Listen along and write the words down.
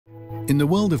In the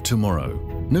world of tomorrow,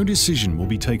 no decision will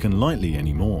be taken lightly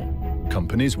anymore.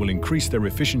 Companies will increase their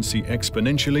efficiency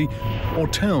exponentially, or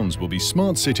towns will be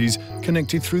smart cities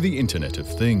connected through the Internet of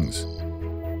Things.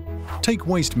 Take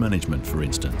waste management, for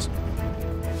instance.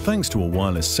 Thanks to a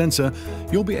wireless sensor,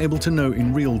 you'll be able to know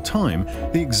in real time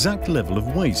the exact level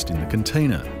of waste in the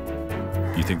container.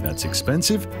 You think that's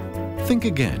expensive? Think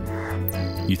again.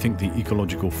 You think the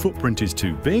ecological footprint is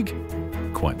too big?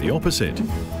 Quite the opposite.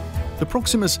 The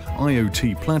Proximus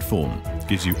IoT platform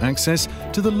gives you access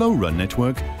to the low-run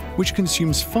network, which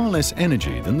consumes far less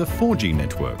energy than the 4G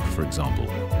network, for example.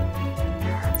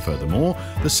 Furthermore,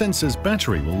 the sensor's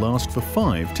battery will last for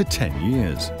 5 to 10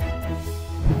 years.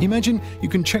 Imagine you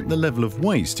can check the level of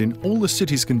waste in all the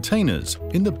city's containers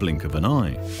in the blink of an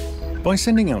eye. By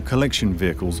sending out collection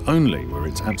vehicles only where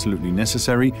it's absolutely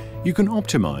necessary, you can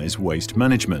optimize waste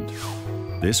management.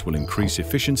 This will increase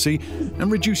efficiency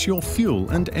and reduce your fuel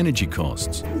and energy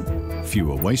costs.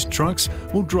 Fewer waste trucks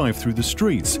will drive through the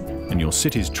streets, and your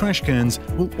city's trash cans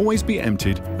will always be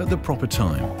emptied at the proper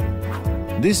time.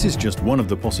 This is just one of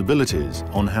the possibilities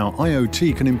on how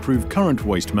IoT can improve current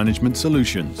waste management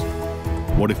solutions.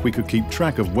 What if we could keep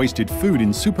track of wasted food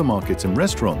in supermarkets and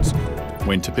restaurants,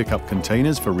 when to pick up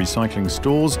containers for recycling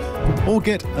stores, or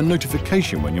get a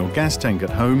notification when your gas tank at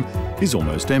home is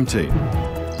almost empty?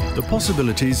 The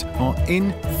possibilities are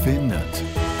infinite.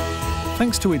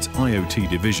 Thanks to its IoT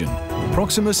division,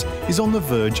 Proximus is on the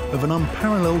verge of an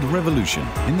unparalleled revolution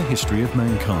in the history of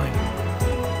mankind.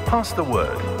 Pass the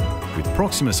word. With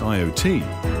Proximus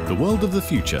IoT, the world of the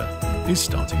future is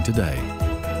starting today.